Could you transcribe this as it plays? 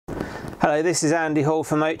Hello, this is Andy Hall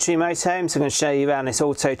from Oaktree Motorhomes. I'm going to show you around this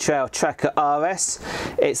Auto Trail Tracker RS.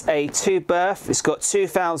 It's a 2-berth, it's got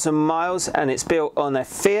 2,000 miles and it's built on a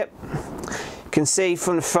Fiat. You can see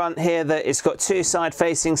from the front here that it's got 2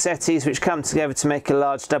 side-facing settees which come together to make a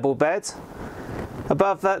large double bed.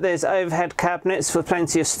 Above that there's overhead cabinets for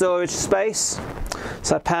plenty of storage space.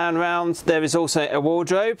 So pan round, there is also a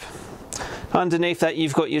wardrobe. Underneath that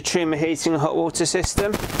you've got your trimmer heating and hot water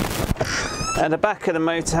system. At the back of the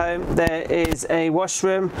motorhome there is a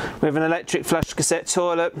washroom with an electric flush cassette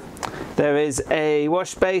toilet. There is a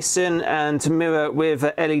wash basin and mirror with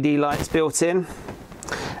LED lights built in.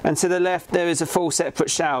 And to the left there is a full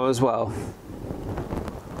separate shower as well.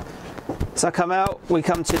 So I come out, we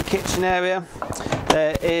come to the kitchen area.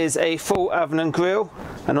 There is a full oven and grill,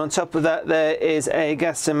 and on top of that there is a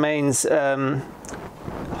gas and mains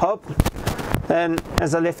hob. Then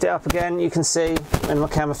as I lift it up again, you can see when my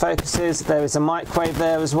camera focuses there is a microwave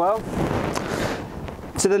there as well.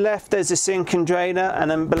 To the left there's a sink and drainer, and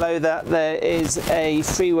then below that there is a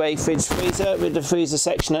 3-way fridge freezer with the freezer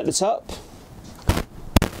section at the top.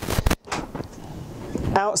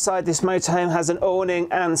 Outside this motorhome has an awning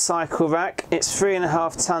and cycle rack. It's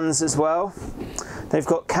 3.5 tons as well. They've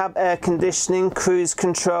got cab air conditioning, cruise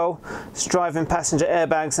control, driving passenger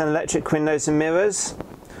airbags and electric windows and mirrors.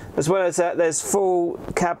 As well as that there's full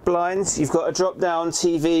cab blinds. You've got a drop down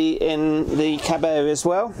TV in the cab area as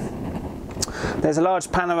well. There's a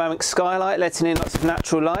large panoramic skylight letting in lots of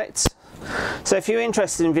natural light. So if you're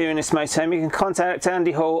interested in viewing this motorhome, you can contact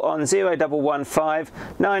Andy Hall on 0115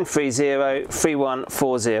 930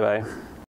 3140.